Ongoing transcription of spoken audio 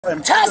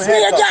Test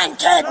me again,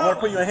 kid. I'm gonna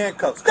put you in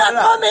handcuffs. Don't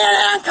put me in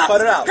handcuffs. Cut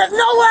it out. Because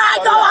nowhere I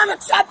go, I'm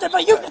accepted,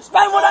 but you can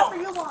spend whatever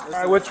you want. All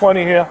right, we're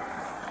 20 here.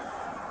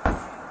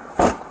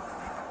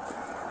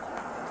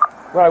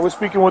 Right, we're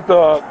speaking with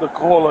the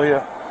caller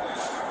here.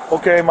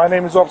 Okay, my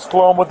name is Officer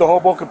Cologne with the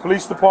Hoboken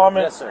Police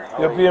Department. Yes, sir.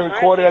 You're being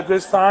recorded at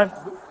this time.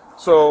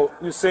 So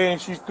you're saying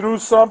she threw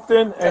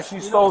something and she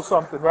stole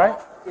something, right?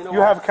 You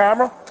have a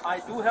camera?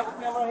 I do have a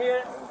camera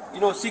here. You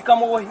know, she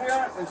come over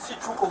here and she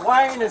took a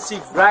wine and she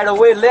right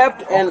away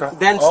left and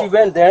then she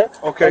went there.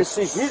 Okay. And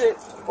she hit it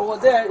over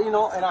there, you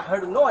know, and I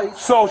heard a noise.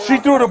 So she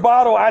threw the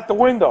bottle at the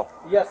window?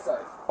 Yes, sir.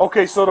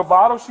 Okay, so the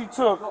bottle she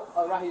took...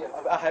 Right here.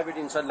 I have it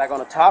inside, like on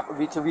the top.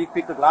 We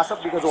picked the glass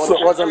up because it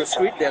was on the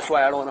street. That's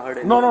why I don't want to hurt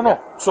it. No.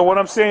 So what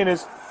I'm saying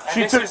is,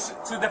 she took...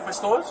 Two different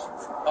stores?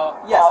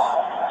 Yes.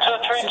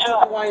 She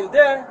took the wine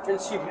there and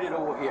she hit it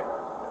over here.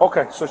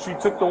 Okay, so she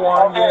took the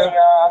wine there.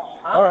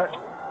 All right.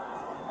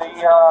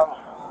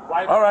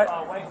 All right.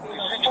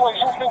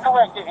 Situation's been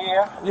corrected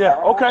here. Yeah,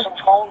 okay.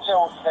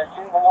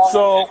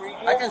 So,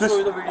 I can show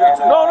you the video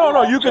too.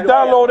 No. You can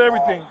download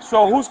everything.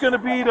 So who's going to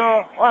be the...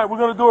 All right, we're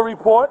going to do a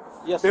report.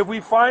 Yes. If we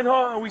find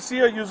her and we see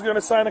her, you're going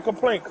to sign a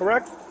complaint,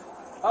 correct?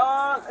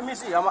 Let me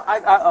see.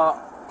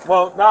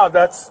 Well, now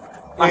that's...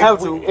 I have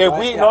to. If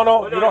we...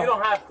 No, You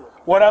don't have to.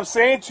 What I'm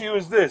saying to you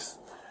is this.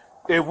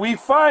 If we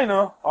find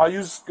her, are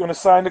you going to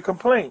sign the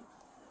complaint?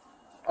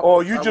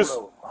 Or you just...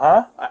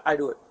 Huh? I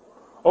do it.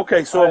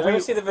 Okay, so if Let we... me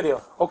see the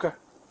video. Okay.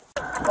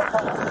 Come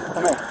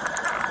on.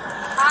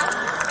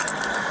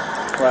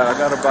 Right, I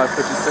got about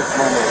 56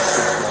 moments.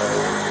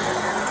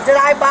 Did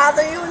I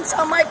bother you in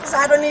some way? Because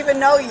I don't even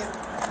know you.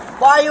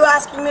 Why are you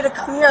asking me to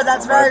come here?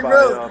 That's very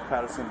rude.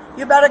 Patterson.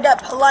 You better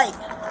get polite.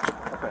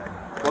 Okay.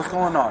 What's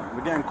going on?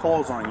 We're getting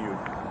calls on you.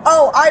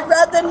 Oh, I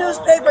read the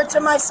newspaper to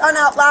my son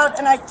out loud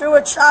and I threw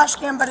a trash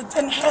can, but it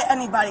didn't hit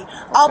anybody.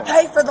 I'll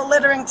pay for the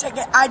littering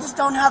ticket. I just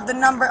don't have the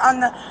number on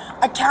the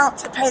account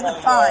to pay the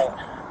fine.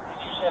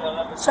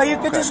 So you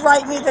could just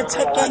write me the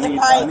ticket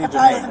if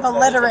I have a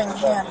littering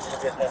can.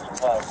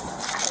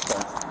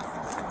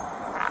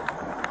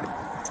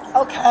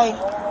 Okay.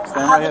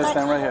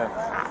 Stand right here.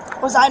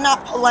 Was I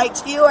not polite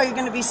to you? Are you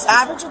going to be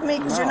savage with me?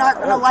 Because you're not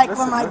going to like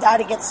when my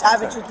daddy gets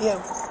savage with you.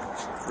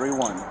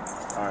 3-1.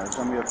 Alright, it's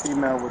going to be a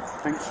female with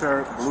pink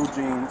shirt, blue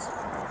jeans.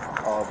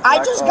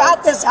 I just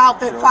got this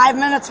outfit 5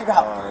 minutes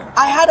ago.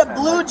 I had a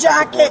blue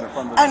jacket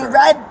and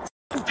red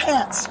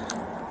pants.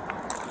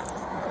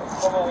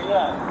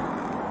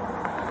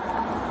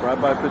 Right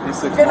by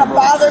 56. You're going to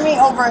bother me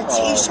over a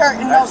t-shirt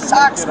and no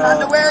socks and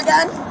underwear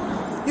again?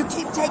 You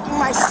keep taking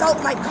my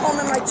soap, my comb,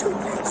 and my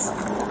toothpaste.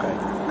 Okay.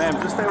 Ma'am,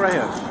 just stay right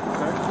here.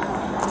 Okay?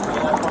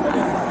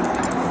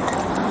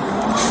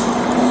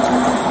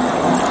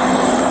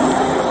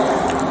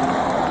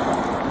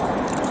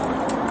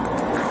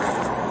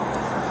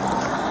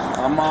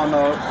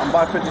 I'm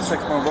by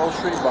 56 Monroe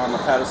Street, but on the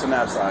Patterson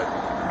Ave side.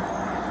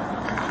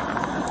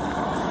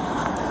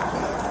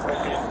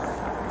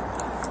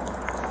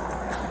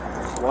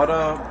 What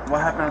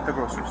happened at the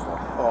grocery store?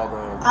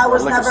 I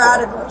was never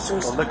at a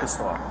grocery store. The liquor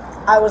store.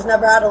 I was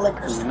never at a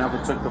liquor So store. you never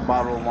took the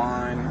bottle of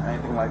wine,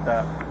 anything like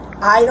that?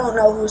 I don't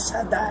know who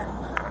said that.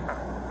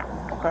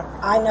 Okay.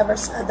 I never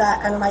said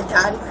that, and my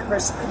daddy never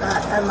said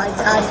that, and my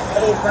daddy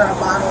paid for a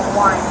bottle of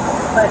wine.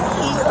 But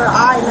he or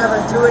I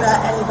never threw it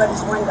at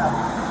anybody's window.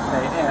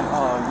 Hey, and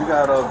you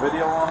got a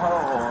video on her,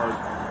 or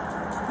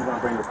you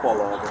gonna bring the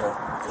caller over here?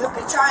 You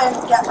could try and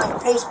get my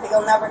face, but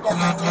you'll never get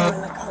my name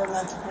in the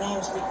government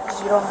names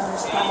because you don't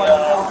understand what I'm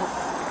doing.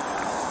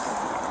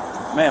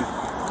 Ma'am.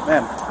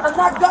 I'm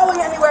not going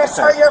anywhere,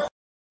 sir. You're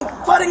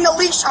putting the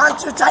leash on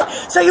too tight,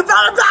 so you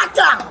better back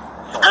down.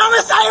 And I'm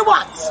gonna say it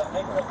once.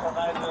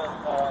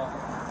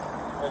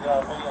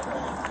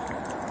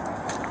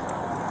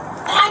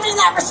 I mean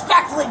that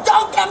respectfully.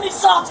 Don't get me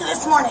salty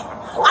this morning.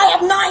 I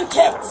have 9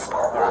 kids.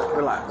 Alright,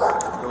 relax.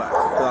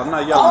 I'm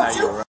not yelling at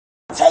you, right?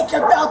 Take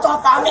your belt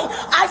off on me.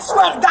 I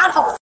swear to God,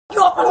 I'll f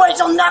you up in ways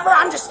you'll never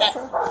understand.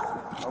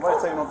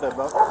 Nobody's taking off their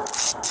belt.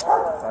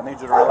 I need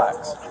you to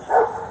relax.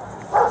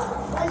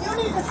 And you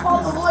need to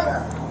call the lawyer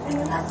in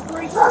the next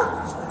 3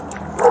 seconds.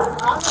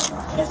 I'm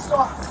pissed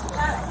off.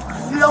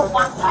 You don't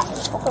want that.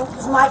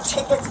 Because my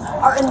tickets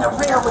are in the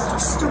rear with your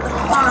stupid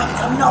fines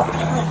and no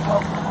payment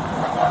program.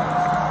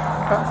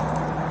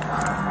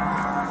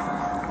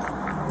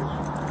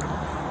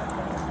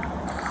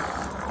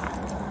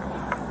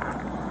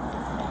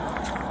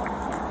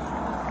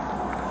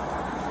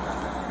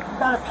 You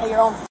gotta pay your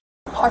own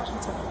parking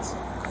tickets.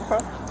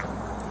 Okay.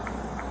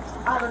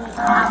 I don't even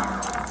have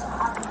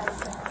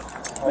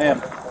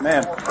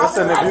Ma'am,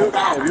 listen, if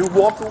you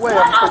walk away,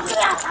 I'm gonna put you...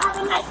 Have a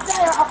nice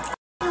day, or I'll f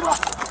you up.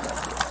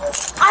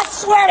 I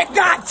swear to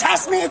God,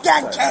 test me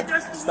again, kid.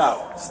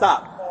 Stop.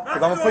 Because I'm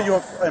gonna put you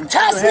in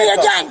Test me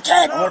again,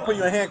 kid. I'm gonna put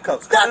you in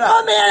handcuffs. Don't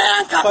put me in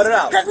handcuffs. Cut it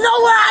out. Because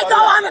nowhere I go,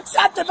 I'm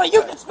accepted, but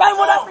you can spend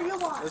whatever you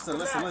want.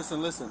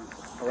 Listen.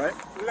 All right?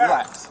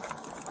 Relax.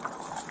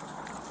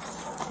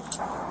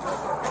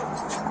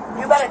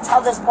 You better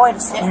tell this boy to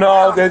sit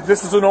No, down.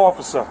 this is an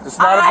officer. This is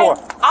not a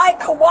boy. I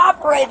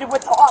cooperated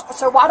with the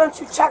officer. Why don't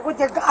you check with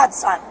your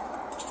godson?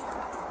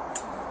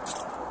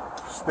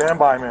 Stand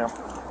by, ma'am.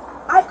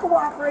 I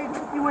cooperated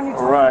with you when you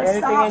told me Right. to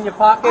Anything stop. in your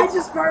pocket? I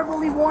just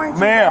verbally warned you.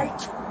 Ma'am.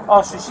 right?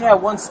 Oh, so she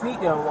had one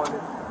sneaker and one.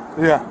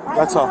 Yeah,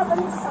 that's I all. don't have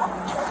any stuff.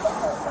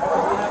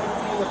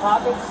 Anything in your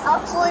pockets?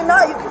 Absolutely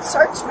not. You can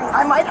search me.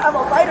 I might have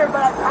a lighter,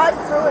 but I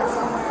probably threw it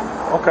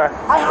somewhere. Okay.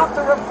 I have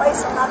to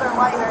replace another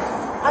lighter.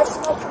 I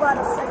smoke a lot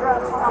of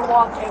cigarettes when I'm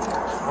walking.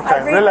 I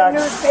read relax. the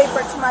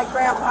newspaper to my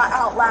grandpa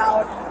out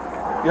loud.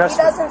 Yes.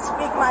 He doesn't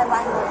speak my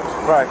language.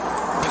 Right.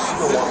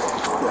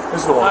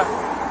 This is the one.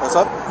 That's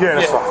up? Yeah,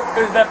 that's all.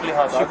 It was definitely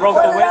her. She broke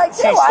What the did I window.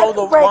 do? She I stole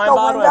the didn't break wine the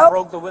bottle window. and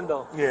broke the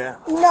window. Yeah.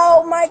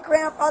 No, my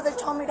grandfather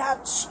told me to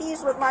have cheese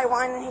with my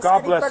wine, and he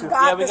God said bless he you.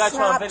 forgot Yeah, we the got you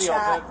on video.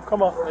 Snapchat. Okay?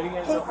 Come on.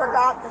 He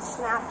forgot the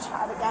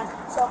Snapchat again.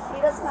 So if he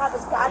doesn't have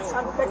his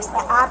godson fix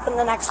the app in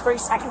the next 3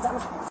 seconds, I'm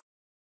gonna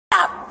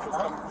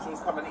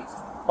She's coming east.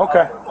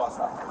 Okay.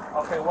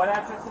 Okay, what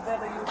address is that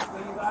you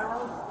got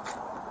wrong?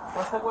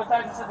 What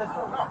address is that?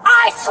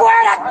 I swear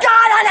to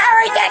God on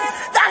everything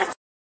that is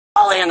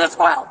holy in this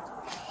world,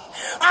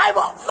 I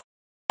will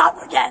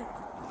up again.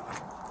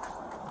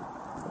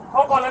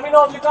 Hold on, let me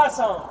know if you got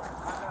some.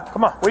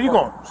 Come on. Where you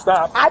going?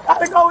 Stop. I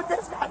gotta go with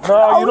this guy.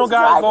 No, you don't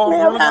gotta go. Me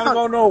You don't gotta around.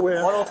 go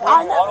nowhere.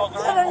 I never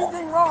did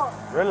anything wrong.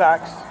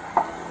 Relax.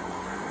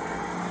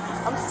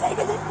 I'm sick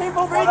of these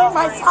people reading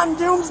my son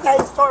Doomsday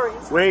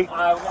stories. Wait. We're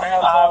gonna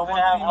have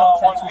one female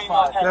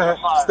 1025. Go ahead.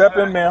 Step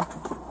in, ma'am.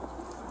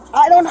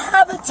 I don't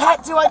have a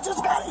tattoo. I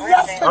just got it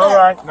yesterday. All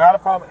right. Not a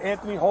problem.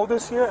 Anthony, hold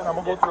this here, and I'm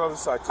gonna go to the other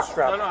side. Just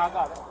strap. No, I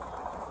got it.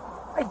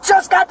 I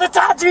just got the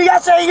tattoo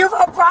yesterday. You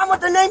have a problem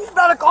with the name? You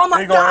better call my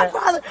Here you go, man.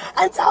 godfather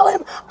and tell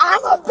him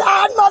I'm a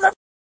bad mother.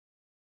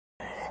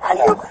 And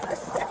you better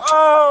sit.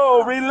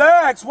 Oh,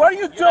 relax. What are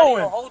you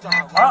doing? Hold on.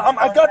 I'm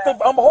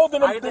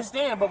holding I him.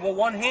 understand, but with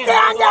one hand.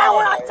 Stand down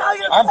when I tell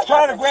you to I'm put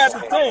trying to this grab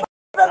shit the thing.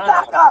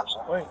 back up.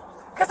 Wait.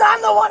 Because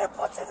I'm the one who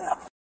puts it in the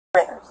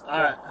ears.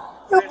 Alright.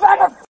 You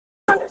better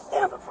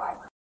understand before I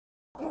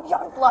you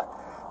young blood.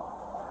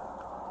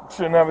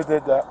 Should never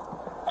did that.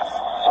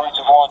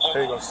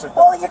 There you go. Sit down.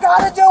 Well, you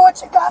gotta do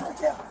what you gotta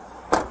do.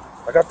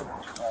 I got the.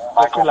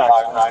 Just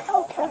relax.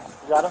 Okay.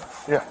 You got him?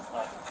 Yeah.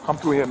 Come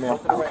through here, ma'am.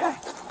 Okay.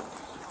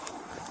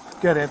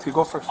 Get it, Anthony.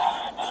 Go first.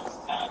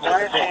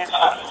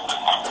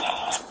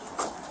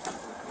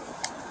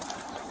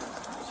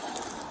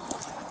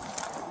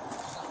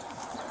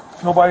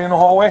 Nobody in the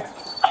hallway?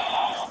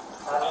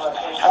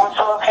 What's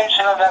the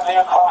location of that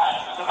vehicle,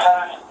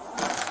 Lieutenant?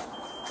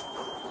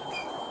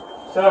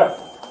 Sir.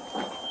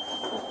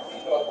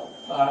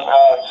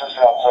 It's just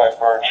outside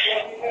Birch.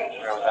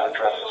 Where was that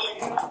address?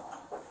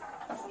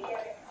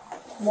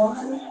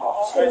 1,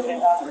 2,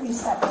 3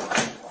 seconds.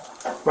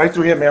 Right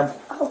through here, ma'am.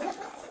 Okay.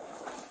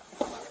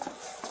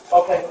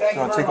 Okay, thank You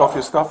want to take off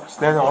your stuff?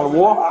 Stand on the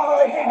wall?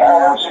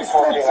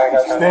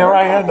 RC-14, Stand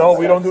right here. No,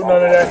 we don't do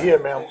none of that here,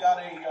 ma'am. They got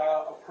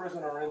a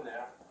prisoner in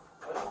there.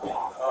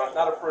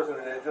 Not a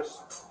prisoner, they're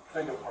just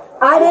fingerprint.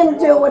 I didn't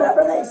do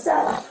whatever they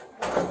said.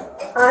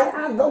 I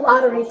have the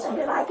lottery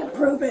ticket. I can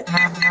prove it.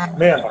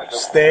 Ma'am,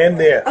 stand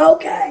there.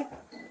 Okay.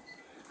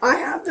 I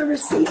have the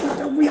receipt with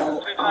the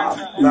real Not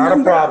a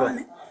number problem. on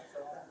it.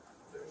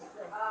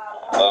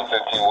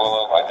 1115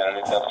 Willow,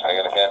 identity theft, can I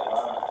get a can?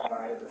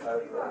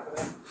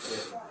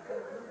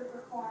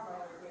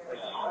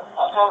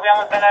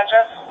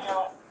 address?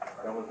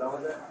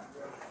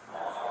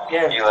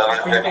 Yeah.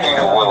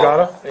 1115 Willow.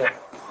 Got her? Yeah.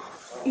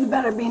 You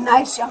better be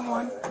nice, young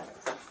one.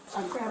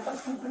 My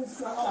grandpa's keeping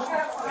slow.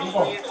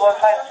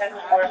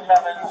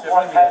 15647,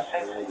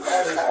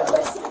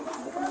 156.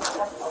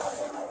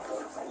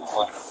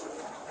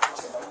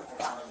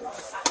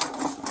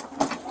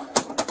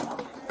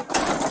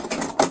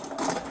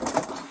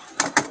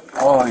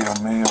 Oh, Dios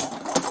mío.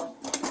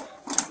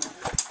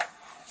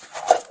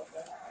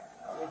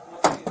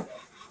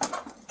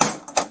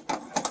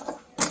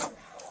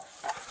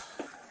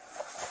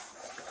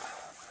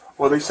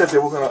 Well, they said they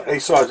were gonna. Hey,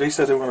 Sarge, they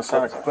said they were gonna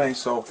sign a complaint.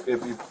 So,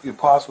 if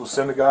possible,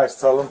 send the guys,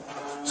 tell them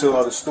to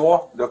the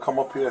store. They'll come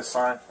up here and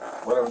sign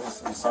whatever needs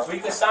to be signed. We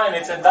can sign,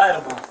 it's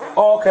indictable.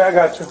 Oh, okay, I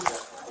got you.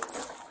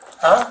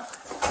 Huh?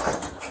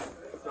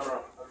 No,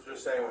 I'm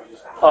just saying what you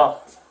said.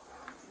 Oh.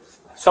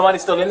 Somebody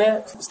still in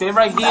there? Stay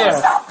right here.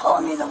 Stop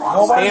pulling me the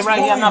wrong way. Stay right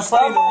here. I'm not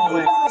pulling you the wrong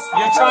way.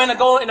 You're trying to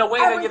go in a way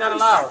that you're not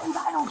allowed.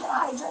 I don't get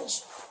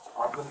hydration.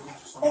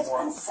 It's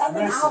been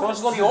 7 hours. Don't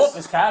just go to your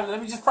office, Cal. Let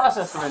me just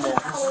process them in there.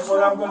 This is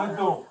what I'm gonna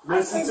do.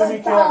 Listen to me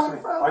carefully.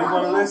 Are you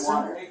gonna listen?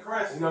 You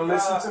gonna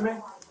listen to me?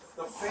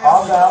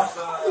 Calm down.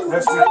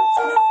 Listen to me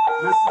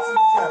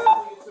carefully.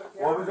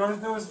 What we're gonna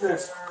do is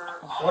this.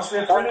 Once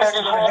they're finished,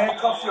 we're gonna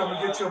handcuff you. I'm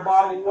gonna get you a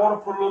bottle of water,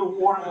 put a little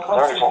water in the cup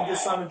so you can get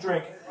something to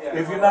drink.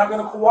 If you're not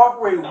gonna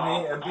cooperate with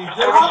me and be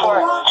difficult,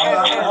 I'm not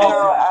gonna help you.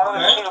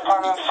 Okay?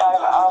 Apartment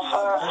 5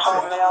 Alpha,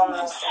 for male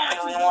is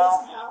feeling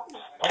well.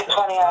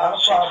 220 Not a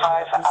hours, problem.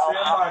 5 Just stand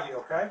Alpha. by here,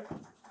 okay?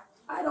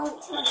 I don't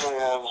drink.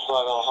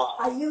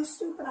 I used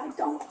to, but I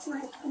don't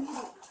drink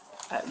anymore.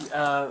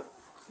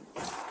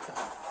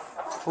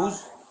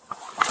 Who's?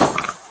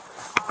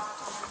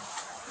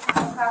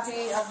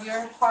 Copy of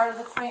your part of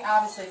the complaint,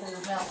 obviously, because it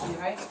was mailed to you,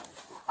 right?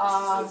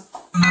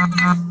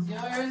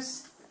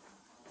 Yours.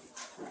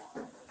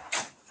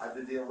 I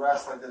did the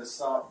arrest, I did a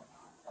sub.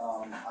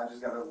 I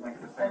just gotta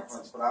make the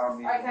fingerprints, but I don't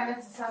need Alright, Kenneth,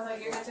 it sounds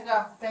like you're good to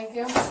go. Thank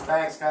you.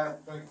 Thanks, Kenneth.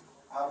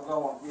 Have a good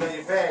one. You got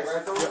your bag,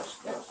 right, though? Yes.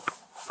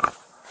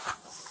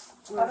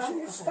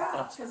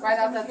 Right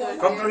out that door.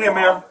 Come through here,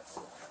 ma'am.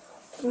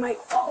 You might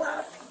fall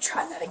out if you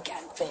try that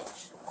again,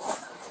 bitch.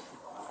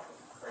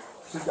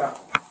 Sit down.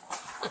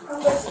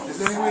 Listen, Is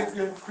there any way to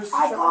get Chris?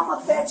 I call him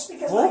a bitch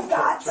because my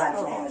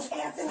godson's name is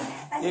Anthony.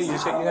 And he's you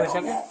gotta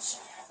check it? bitch.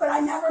 But I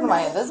never Am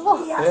I invisible?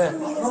 He has to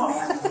meet his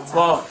man.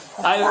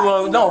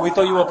 Well, no, we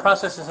thought you were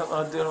processing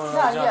something. Doing No, a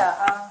job.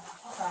 yeah.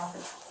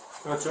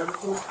 You want to check it?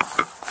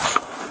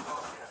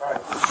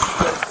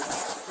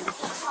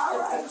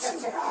 Alright,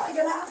 she's probably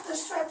gonna have to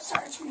strip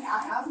search me.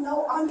 I have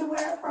no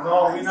underwear from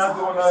No, we're not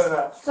doing none of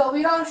that. So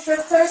we don't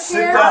strip search Sit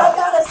here? down. I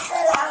gotta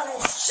sit down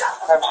and shut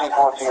the fuck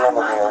up.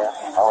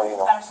 How are you?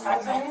 I'm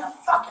paying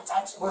fuck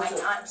attention to my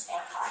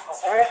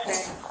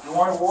timestamp. You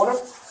want water?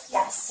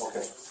 Yes.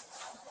 Okay.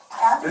 I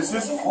haven't This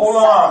is, eaten in hold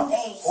 7 on.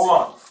 days. Hold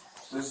on.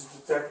 This is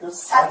detective.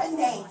 7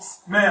 days.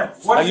 Ma'am,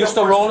 what Are is you your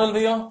still first- rolling,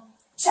 Leo?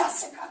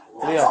 Jessica.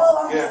 That's Leo. all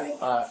I'm Yeah. giving.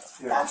 Alright.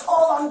 That's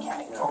all I'm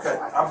getting. Okay,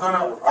 That's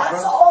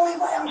the only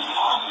way I'm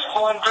talking.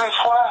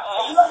 134.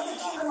 You love the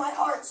key to my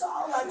heart, so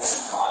I'll let you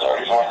talk.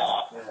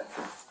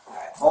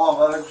 Hold on,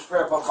 brother. Just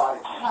grab my body.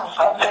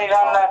 Update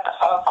on that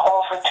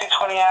call for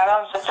 220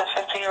 Adams. It's a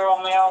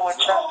 50-year-old male with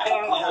chest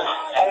pains.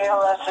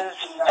 ALS is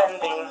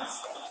pending.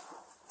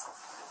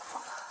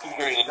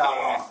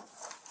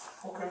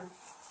 Okay.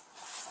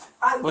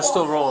 We're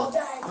still rolling.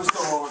 We're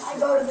still rolling. I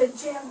go to the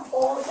gym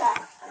all day.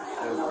 And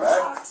I have no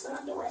socks and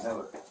underwear.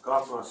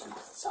 God bless you.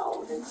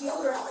 So the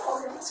deodorant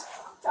program is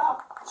fucked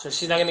up. So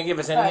she's not gonna give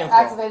us any Alright, info.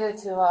 activated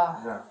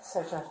to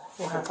search her.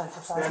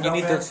 You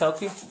need the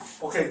selfie?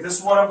 Okay, this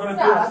is what I'm gonna do.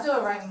 No, I'll do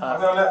it right now.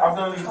 I'm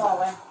gonna leave. Go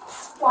away.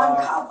 One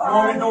cup You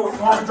want me to do it?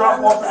 You want me to drop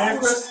off an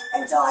Chris?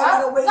 until I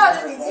gotta wait No,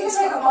 3 you days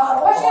take for a a bottle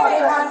of What's your water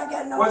name, and I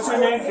get no What's your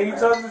toilet name? Can you paper.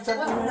 tell the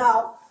detective?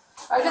 No.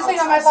 I just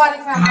think on my body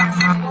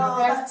camera. Well,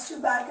 Okay? that's too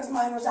bad because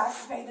mine was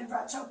activated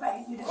retro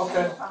pay. You didn't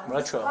Okay. find it.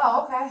 Retro.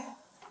 Oh, okay.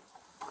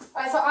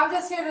 Alright, so I'm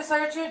just here to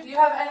search you. Do you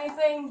have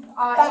anything in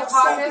your That's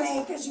pockets? me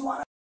because you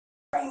want to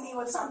frame me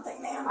with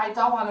something, man. I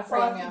don't want to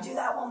Well, frame if you you. do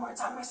that one more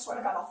time, I swear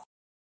to God,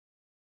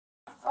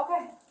 I'll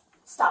Okay.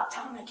 stop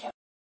telling the kid.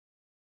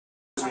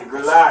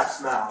 Relax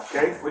now,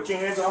 okay? Put your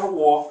hands on the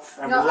wall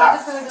and No, I'm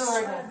relax. just gonna do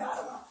it right now.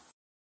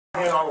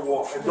 Hand on the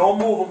wall. And don't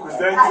move them because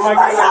then you Anybody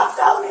might get else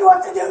telling me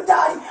what to do,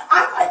 Daddy?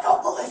 I might go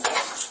ballistic.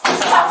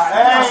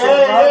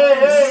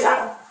 Hey!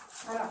 Shut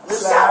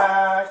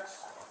Relax.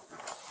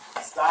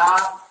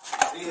 Stop.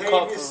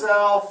 Behave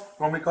yourself.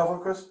 Want me to cover,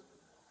 Chris?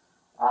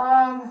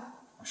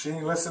 She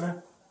ain't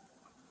listening.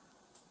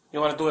 You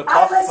wanna do it I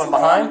cuff listen, from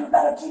man. behind? You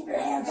better keep your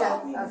hands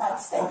off me with that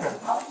stick.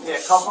 Yeah,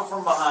 cuff her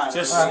from behind.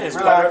 Just it's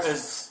relax. better,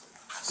 it's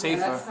Yeah, safer.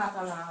 that's not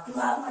gonna happen.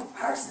 You out of my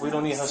purse. We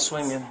don't need her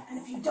swinging. And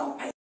if you don't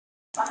pay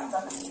fines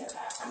on the meter,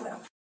 I'm gonna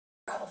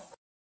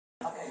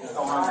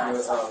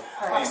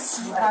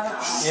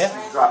Yeah?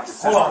 Drop the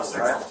Hold on a right?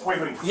 second.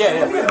 Wait.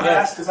 Yeah.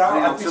 Because I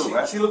am don't too, think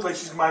right? she looked like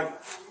she's my...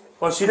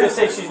 Well, she did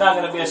say she's not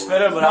gonna be a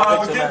spitter, but No, I'll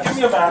but get you a give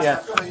me a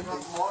mask.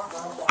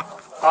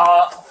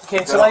 Yeah.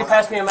 Can somebody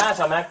pass me a mask?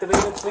 I'm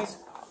activated, please.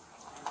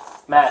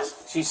 Mask.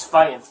 She's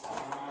fighting.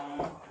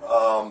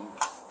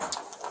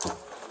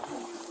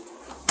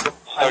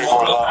 I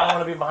don't want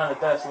to be behind the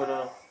desk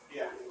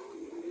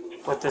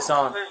with this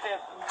on.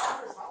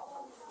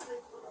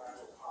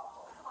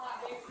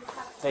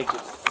 Thank you.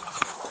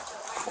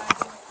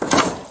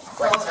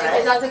 So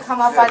it doesn't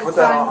come up by the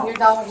time you're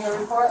done with your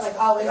report, like,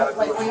 oh,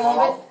 like we leave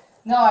it?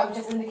 No, I would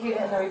just indicate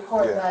in the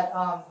report that,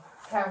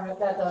 camera,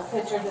 that the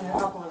picture didn't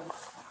upload.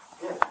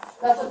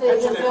 That's what they're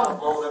doing.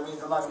 Well, that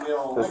means I'm not gonna be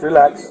able to. Just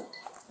relax.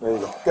 There you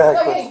go. Go ahead,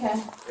 Oh, Chris. yeah, you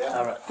can.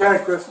 All right. Go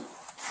ahead, Chris.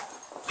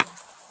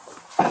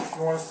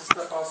 You want us to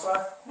step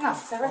outside? No,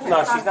 stay right here. No,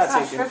 she's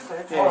not It's taking.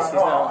 scripted. Yeah, she's No,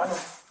 not. I know.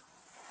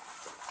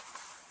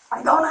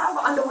 I don't have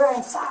underwear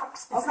and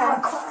socks. It's not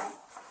a crime.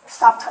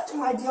 Stop touching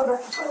my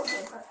deodorant and toilet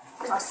paper.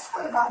 I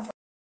swear to God.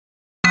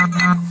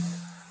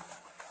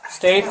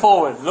 Stay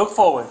forward. Look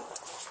forward.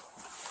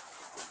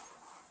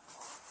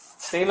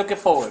 Stay looking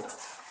forward.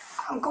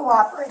 I'm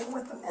cooperating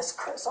with the Miss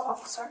Chris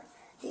officer.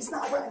 He's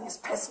not wearing his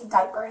pissy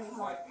diaper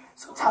anymore.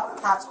 So tell him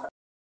that's what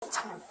the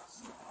time is.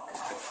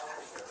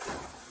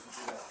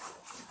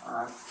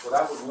 Alright, so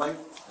that was linked.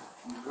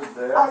 Good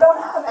there. I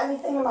don't have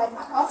anything in my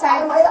bag. Okay.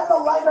 I might have a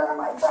lighter in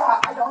my bra.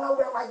 I don't know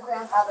where my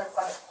grandfather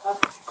put it.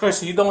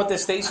 Chris, are you done with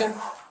this station?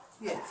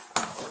 Yeah.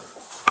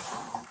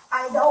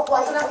 I don't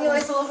like Open up your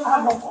legs a little bit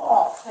on the more.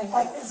 wall.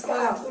 Like this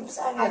guy keeps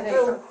saying I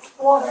threw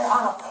water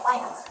on a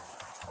plant.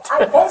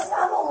 I pissed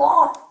on the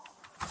lawn.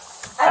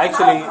 That's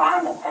Actually- not a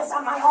crime to piss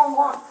on my own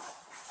lawn.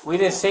 We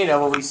didn't say that.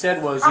 What we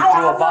said was you I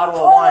threw a have bottle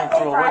no of wine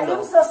toilet through paper. a I window.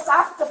 use the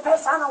sock to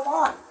piss on a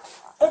lawn.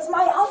 It's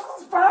my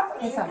uncle's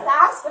property. You can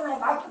ask him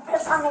if I can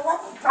piss on the lawn.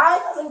 He probably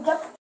doesn't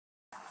get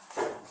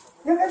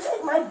You're gonna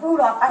take my boot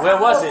off. Where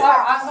was it?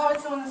 I'm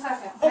going to in a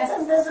second. It's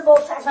invisible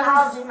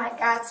technology my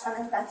godson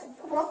invented.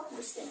 You won't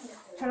understand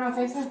it. Turn around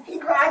facing. He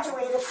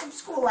graduated from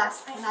school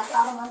last night and I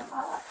got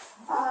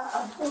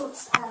him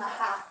boots and a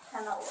hat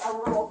and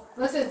a robe.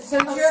 Listen,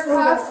 since you're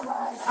class,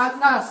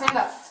 no, stand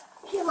up.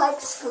 He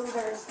likes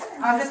scooters.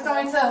 I'm just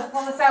going to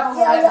pull this out.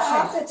 Yeah, you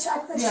have to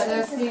check the Yeah,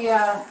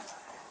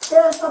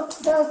 there's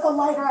there's the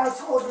lighter I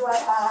told you I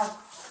have.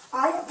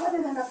 I put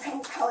it in a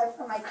pink color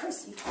for my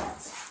Chrissy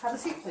pants. Have a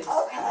seat, please.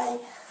 Okay.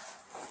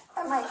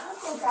 And my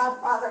uncle,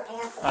 godfather,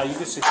 Anthony. You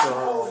can sit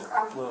your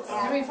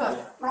Give me a foot.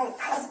 My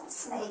cousin,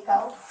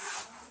 Snako.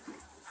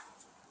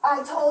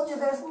 I told you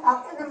there's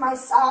nothing in my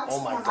socks.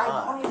 Oh my and God.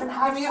 I don't even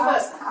have Give me your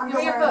socks. foot. Give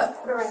me your foot.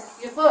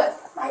 Your foot.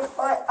 My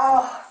foot.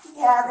 Oh,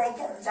 yeah, they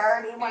get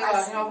dirty when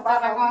I You know, put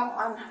that back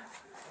on.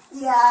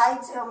 Yeah, I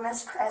do,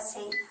 Miss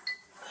Chrissy.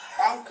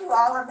 Thank you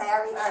all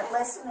very for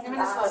listening. Give me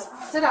this foot.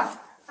 Sit down.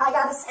 I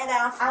gotta sit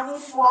down. I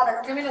need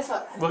water. Give me this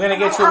foot. We're gonna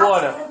get you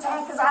water. The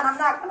tank is on. I'm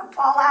not gonna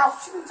fall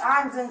out 2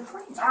 times in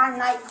 3-time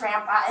night,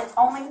 Grandpa. It's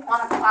only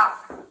 1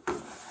 o'clock.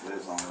 It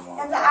is only one.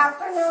 In the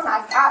afternoon,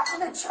 I got to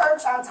the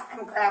church on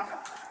time, Grandpa.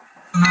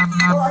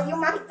 Well, you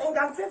might think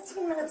I'm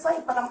 15 minutes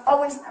late, but I'm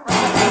always never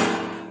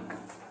late.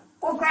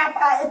 Well,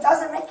 Grandpa, it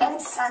doesn't make any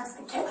sense.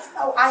 The kids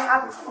know I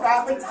haven't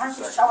gladly time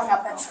for showing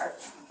up at church.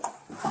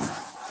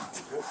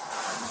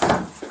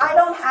 I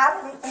don't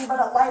have anything but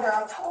a lighter.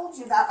 I told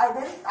you that. I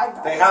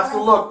don't. They have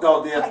to look,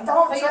 though, dear. I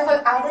don't Put your drink.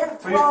 foot- I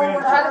didn't throw Try to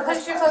whatever.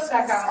 push your foot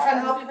back down. I'm trying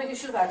to help you put your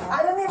shoe back I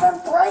on. didn't even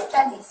break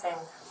anything.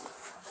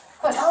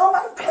 Push. Tell him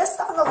I pissed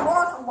on the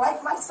lawn and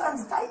wiped my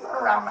son's diaper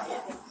around my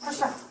head. Push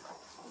down.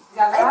 You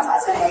got It it on?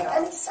 doesn't make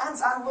any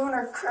sense on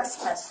Lunar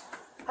Christmas.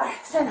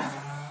 Alright, stand up.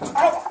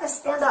 I gotta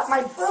stand up.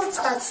 My boots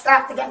aren't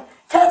strapped again.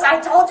 Kids, I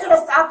told you to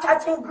stop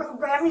touching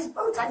Grammy's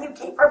boots and you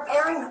keep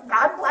repairing them.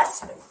 God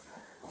bless you.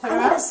 I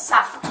need a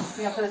sock.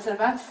 You gonna put it to the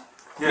bench?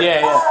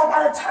 Yeah. Oh, I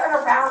gotta turn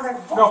around and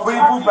No, put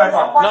your boot back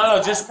on.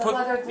 No, just put.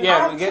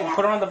 Yeah,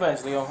 put her on the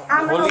bench, Leo.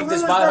 We'll leave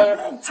this by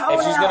her.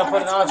 If she's gonna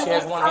put it on, she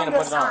has one hand to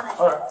put it on.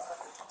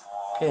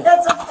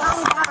 It's a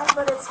fun time,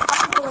 but it's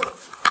ugly.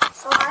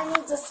 So I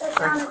need to sit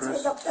down and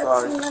take a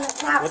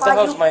 15-minute nap. What the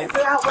hell's my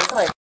pen not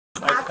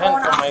for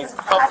going on my this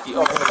puppy?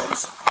 Oh, bad here it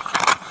is.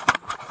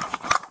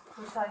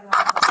 Which side you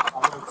want?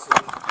 I'm going to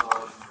take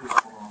this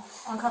one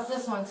off. Uncuff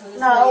this one so this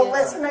No, way it-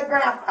 listen to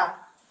Grandpa.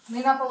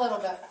 Lean up a little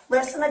bit.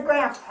 Listen to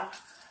Grandpa.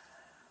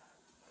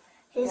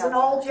 He's an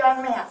old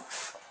young man.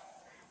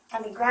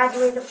 And he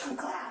graduated from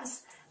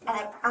class. And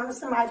I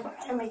promised him I'd buy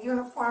him a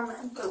uniform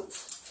and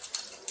boots.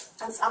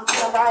 And something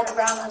to ride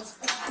around on his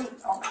feet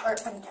don't hurt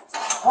when he gets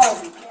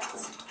holy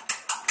pants.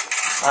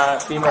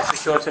 Female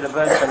secure to the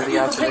bench and the Put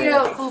your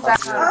outside. boot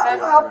back on.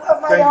 I'll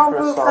put my own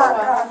boot back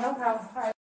on. No problem. All right.